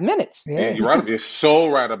 2.5 minutes. Yeah, you're right. You're so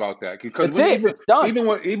right about that. Because it's done.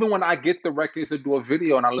 Even when I get the records to do a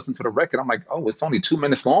video and I listen to the record, I'm like, oh, it's only 2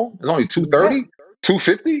 minutes long. It's only 2:30,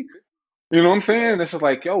 2:50. You know what I'm saying? This is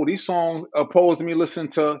like, yo, these songs, opposed to me listening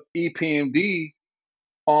to EPMD,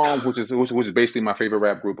 which is basically my favorite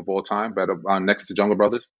rap group of all time, better next to Jungle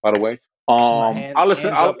Brothers, by the way. I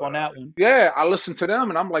listen up on that one. Yeah, I listen to them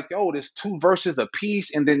and I'm like, yo, there's 2 verses a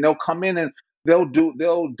piece, and then they'll come in and they'll do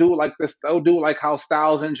like this. They'll do like how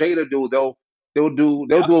Styles and Jada do. They'll do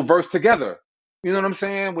a verse together. You know what I'm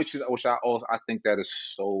saying? Which I think that is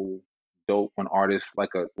so dope when artists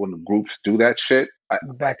when the groups do that shit.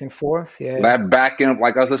 Back and forth, yeah. That back end,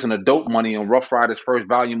 like I was listening to Dope Money and Rough Riders First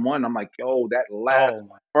Volume 1. I'm like, yo, that last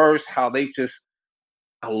verse, how they just.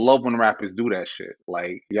 I love when rappers do that shit.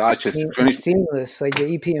 Like y'all just seamless. Like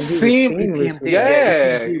the EPMD was seamless.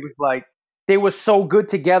 Yeah, EPMD was like they were so good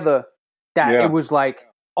together that it was like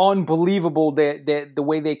unbelievable the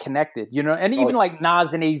way they connected. And even like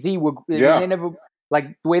Nas and AZ were they never like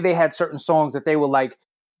the way they had certain songs that they were like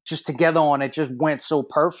just together on. It just went so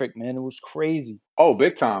perfect, man. It was crazy. Oh,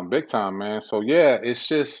 big time, man. So yeah, it's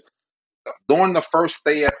just during the first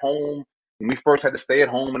stay at home. When we first had to stay at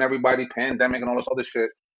home and everybody, pandemic and all this other shit,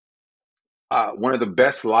 one of the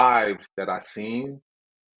best lives that I seen,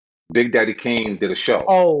 Big Daddy Kane did a show.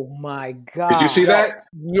 Oh my God! Did you see that?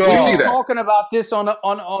 Yo, we were talking about this on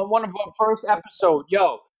one of our first episodes.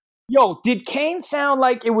 Yo, did Kane sound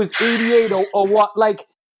like it was 88 or what? Like,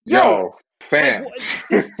 yo, fam, like,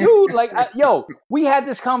 this dude, like, we had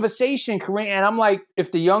this conversation, Kareem, and I'm like,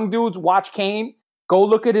 if the young dudes watch Kane, go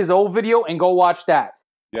look at his old video and go watch that.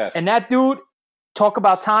 Yes. And that dude, talk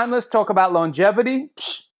about timeless, talk about longevity.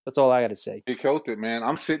 That's all I got to say. He killed it, man.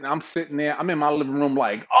 I'm sitting there. I'm in my living room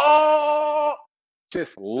like, oh,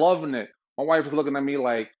 just loving it. My wife was looking at me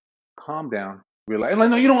like, calm down. Relax. I'm like,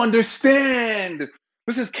 no, you don't understand.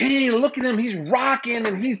 This is Kane. Look at him. He's rocking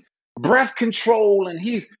and he's breath control and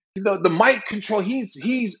he's the mic control. He's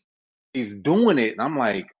doing it. And I'm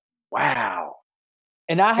like, wow.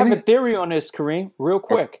 And I have a theory on this, Kareem, real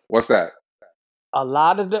quick. What's that? A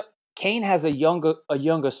lot of Kane has a younger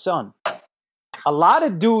son. A lot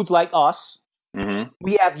of dudes like us,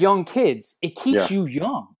 we have young kids. It keeps you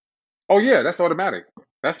young. Oh yeah, that's automatic.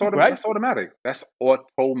 That's automatic. That's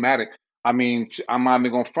automatic. I mean, I'm not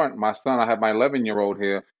even gonna front. My son, I have my 11-year-old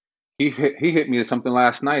here. He hit me with something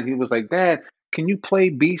last night. He was like, Dad, can you play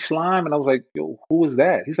B Slime? And I was like, yo, who is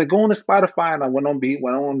that? He's like, go on to Spotify. And I went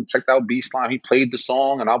on, checked out B Slime. He played the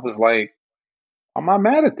song, and I was like, I'm not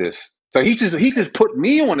mad at this. So he just put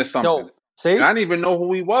me on to something. Dope. See? And I didn't even know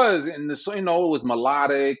who he was. And it was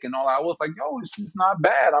melodic and all. I was like, yo, this is not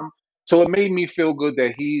bad. So it made me feel good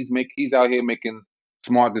that he's out here making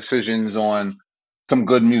smart decisions on some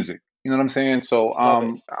good music. You know what I'm saying? So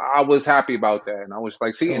I was happy about that. And I was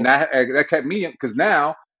like, and that kept me, because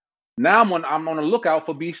now I'm on the lookout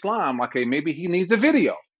for B Slime. Okay, maybe he needs a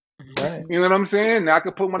video. Right. You know what I'm saying? Now I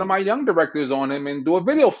could put one of my young directors on him and do a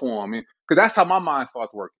video for him, because that's how my mind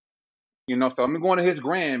starts working. So I'm going to his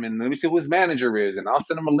gram and let me see who his manager is, and I'll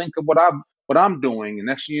send him a link of what I'm doing, and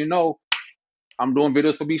next thing you know, I'm doing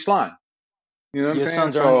videos for Beach Line. You know what I'm Your saying?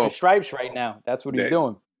 son's earning his So stripes right now. That's what he's that,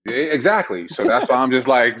 doing. yeah, exactly. So that's why I'm just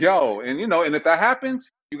like, yo, and if that happens,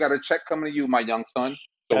 you got a check coming to you, my young son.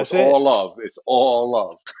 So That's it's it. all love. It's all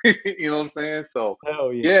love. You know what I'm saying? So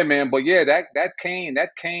Hell yeah. yeah, man. But yeah, that Kane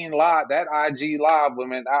live, that IG live,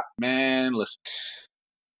 man, listen.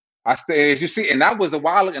 I stay, as you see, and that was a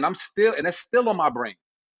while, and it's still on my brain.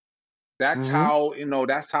 That's how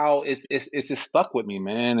it's just stuck with me,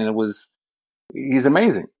 man. And he's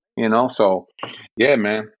amazing, So yeah,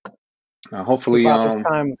 man. Hip Hopefully, hop is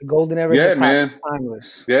time. The golden era yeah, hip hop is man.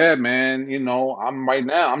 timeless. Yeah, man.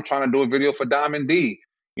 I'm trying to do a video for Diamond D.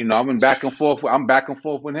 I've been back and forth. I'm back and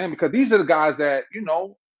forth with him because these are the guys that,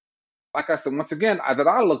 like I said, once again, that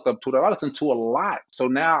I looked up to, that I listened to a lot. So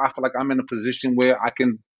now I feel like I'm in a position where I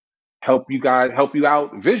can help you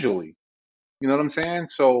out visually. You know what I'm saying?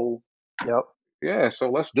 So Yep. yeah, so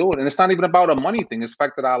let's do it. And it's not even about a money thing. It's the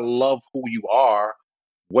fact that I love who you are,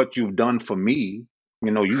 what you've done for me.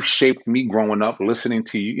 You shaped me growing up, listening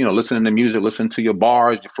to you, listening to music, listening to your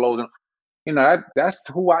bars, your flows, and that's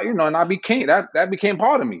who I, and I became that became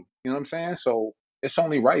part of me. You know what I'm saying? So it's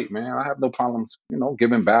only right, man. I have no problems,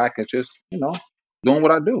 giving back and just, doing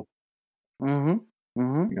what I do. Mm-hmm.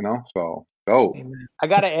 Mm-hmm. So dope. Amen. I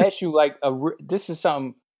gotta ask you, like, this is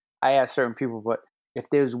something I ask certain people, but if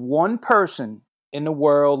there's one person in the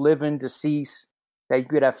world, living, deceased, that you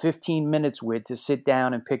could have 15 minutes with to sit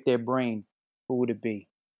down and pick their brain, who would it be?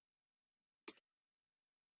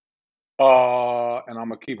 And I'm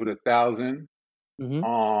gonna keep it 1,000.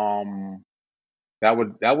 Mm-hmm. That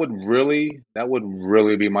would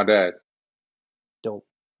really be my dad. Dope.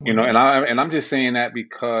 And I'm just saying that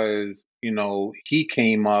because he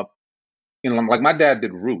came up, like my dad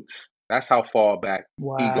did Roots. That's how far back he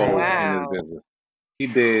goes in this Wow. business. He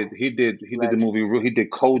did the Legend. movie Roots. He did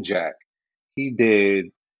Kojak. He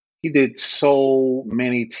did so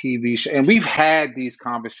many TV shows, and we've had these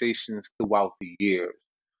conversations throughout the years.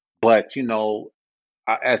 But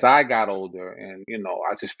as I got older, and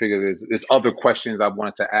I just figured there's other questions I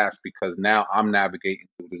wanted to ask because now I'm navigating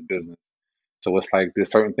through this business. So it's like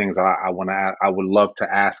there's certain things I want to I would love to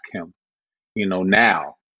ask him,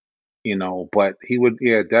 now, but he would,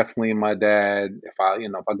 yeah, definitely my dad. If I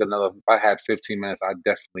had 15 minutes, I'd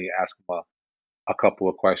definitely ask him a couple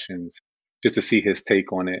of questions just to see his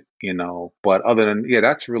take on it, But other than, yeah,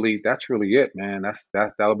 that's really it, man.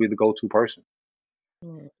 That'll be the go-to person,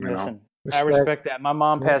 Listen, I Respect. respect that. My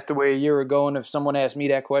mom Yeah. passed away a year ago, and if someone asked me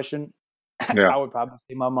that question, Yeah. I would probably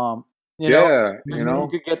say my mom. Yeah, You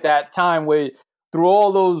could get that time where through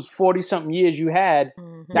all those 40-something years you had,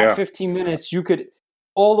 that Yeah. 15 minutes, you could,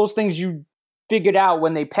 all those things you figured out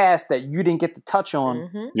when they passed that you didn't get to touch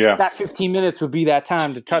on, Yeah. that 15 minutes would be that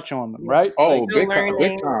time to touch on them, right? Oh, Still big time, learning,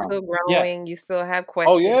 big time. still Yeah. growing. You still have Oh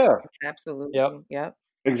questions. yeah, Absolutely. Yep.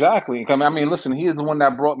 exactly. I mean, listen, he is the one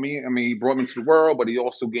that brought me. I mean, he brought me to the world, but he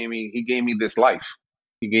also gave me this life.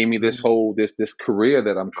 He gave me this whole this career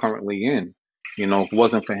that I'm currently in. If it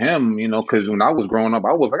wasn't for him, because when I was growing up,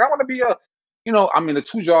 I was like, I want to be the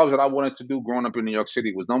two jobs that I wanted to do growing up in New York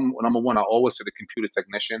City was number one, I always said a computer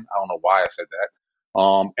technician. I don't know why I said that.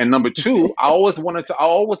 And number two, I always wanted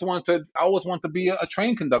to be a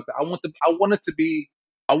train conductor. I wanted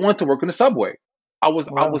to work in the subway. I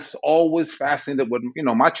was always fascinated with,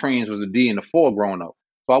 my trains was a D and a 4 growing up.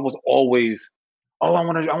 So I was always, I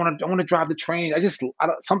want to drive the train.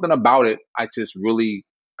 Something about it. I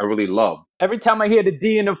really love. Every time I hear the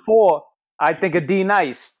D and the 4, I think of D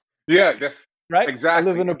Nice. Yeah, that's right. exactly.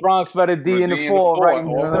 I live in the Bronx by the D and the 4, right?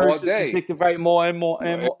 All day. Addicted, right? More and more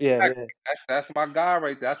and more. Yeah, exactly. That's my guy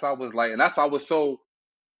right there. That's what I was like, and that's why I was so.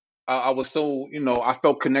 I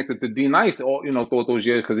felt connected to D Nice all throughout those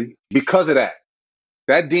years because of that.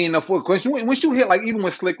 That D in the 4. Once you hit, like, even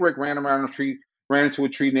when Slick Rick ran around the street, ran into a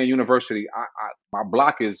tree near University, my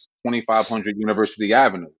block is 2500 University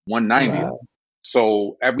Avenue, 190. Wow.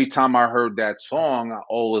 So every time I heard that song, I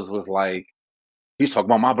always was like, he's talking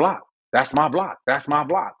about my block. That's my block. That's my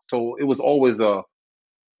block. So it was always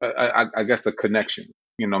I guess a connection,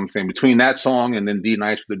 you know what I'm saying, between that song and then D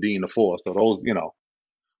Nice with the D in the 4. So those,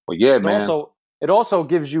 but yeah, man. It also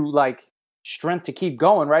gives you like strength to keep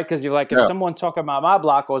going, right? Because you're like, if someone talking about my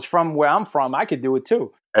block or is from where I'm from, I could do it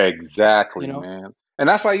too. Exactly, man. And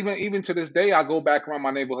that's why even to this day, I go back around my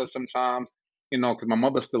neighborhood sometimes, because my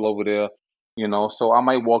mother's still over there, so I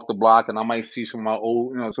might walk the block and I might see some of my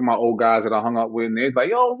old, some of my old guys that I hung up with, and they're like,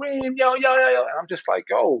 yo, Reem, yo. And I'm just like,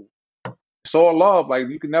 yo, It's all love. Like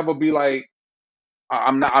you can never be like,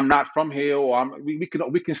 I'm not from here, or we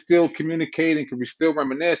can still communicate and can we still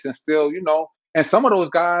reminisce and still, you know. And some of those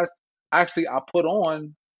guys actually I put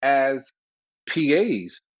on as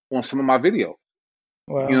PAs on some of my videos.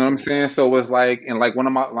 Wow. You know what I'm saying? So it's like, and like one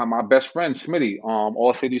of my best friends, Smitty,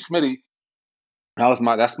 All City Smitty,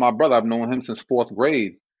 that's my brother. I've known him since fourth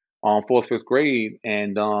grade, fifth grade,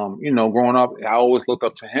 and you know, growing up, I always looked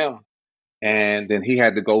up to him. And then he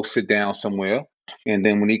had to go sit down somewhere, and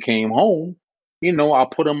then when he came home, you know, I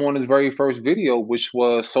put him on his very first video, which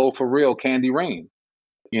was "Soul for Real," Candy Rain.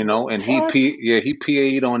 You know, and he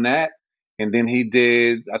PA'd on that, and then he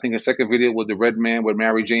did, I think, a second video with the Red Man with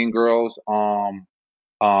Mary Jane Girls.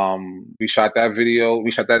 We shot that video. We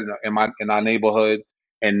shot that in our neighborhood,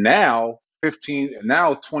 and now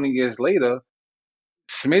 20 years later,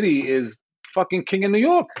 Smitty is fucking king in New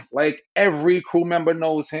York. Like every crew member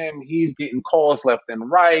knows him. He's getting calls left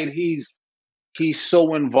and right. He's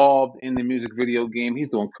so involved in the music video game. He's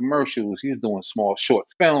doing commercials. He's doing small short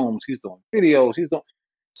films. He's doing videos.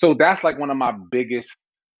 So that's like one of my biggest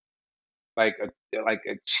like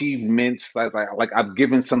achievements. Like I've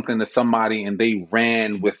given something to somebody and they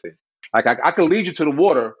ran with it. Like I could lead you to the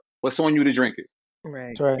water, but it's on you to drink it.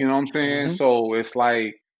 Right. You know what I'm saying? Mm-hmm. So it's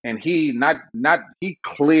like, and he he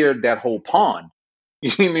cleared that whole pond.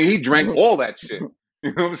 He drank all that shit.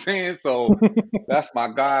 You know what I'm saying? So that's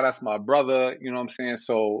my guy. That's my brother. You know what I'm saying?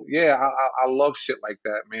 So yeah, I love shit like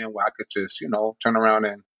that, man. Where I could just, you know, turn around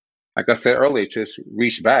and, like I said earlier, just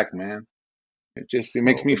reach back, man. It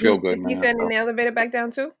makes me feel good, man. Is he sending the elevator back down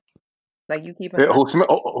too? Like you keep him? Who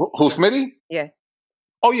Smitty? Yeah.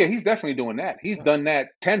 Oh yeah, he's definitely doing that. He's done that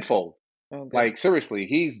tenfold. Okay. Like seriously,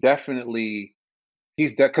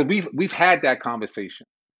 because we've had that conversation.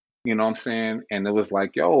 You know what I'm saying? And it was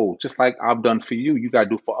like, yo, just like I've done for you, you got to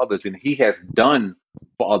do for others. And he has done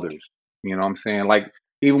for others. You know what I'm saying? Like,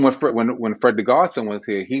 even when Fred the Godson was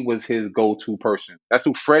here, he was his go-to person. That's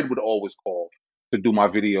who Fred would always call to do my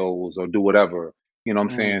videos or do whatever. You know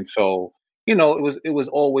what I'm saying? So, you know, it was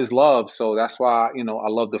always love. So that's why, you know, I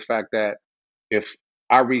love the fact that if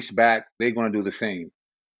I reach back, they're going to do the same.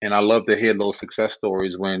 And I love to hear those success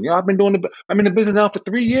stories when, I'm in the business now for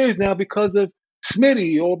 3 years now because of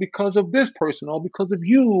Smitty or because of this person or because of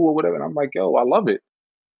you or whatever. And I'm like, yo, I love it.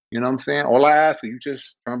 You know what I'm saying? All I ask is you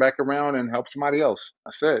just turn back around and help somebody else.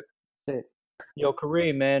 That's it. Yo,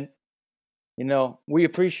 Kareem, man, you know, we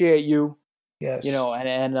appreciate you. Yes. You know,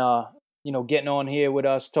 and you know, getting on here with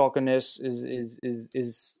us talking this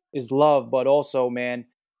is love, but also, man,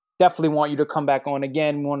 definitely want you to come back on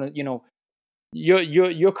again. Want to, you know,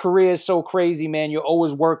 your career is so crazy, man. You're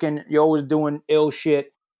always working, you're always doing ill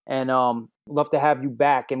shit. And love to have you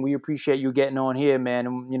back, and we appreciate you getting on here, man.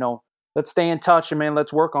 And you know, let's stay in touch, and man,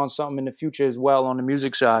 let's work on something in the future as well on the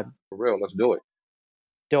music side. For real, let's do it.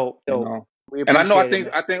 Dope. You know? And I think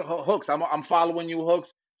Hooks. I'm following you,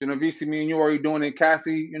 Hooks. You know, VC, me and you already doing it.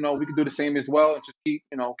 Cassie, you know, we can do the same as well, and just keep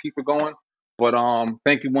it going. But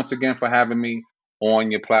thank you once again for having me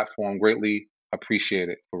on your platform. Greatly appreciate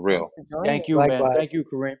it, for real. Thank you, Likewise. man. Thank you,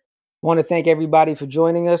 Kareem. Want to thank everybody for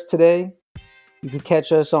joining us today. You can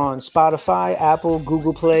catch us on Spotify, Apple,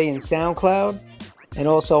 Google Play, and SoundCloud, and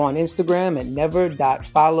also on Instagram at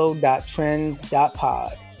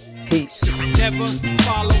never.follow.trends.pod. Peace. Never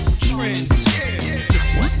follow trends.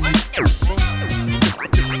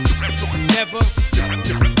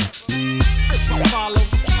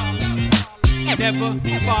 Never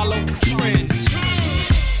follow trends.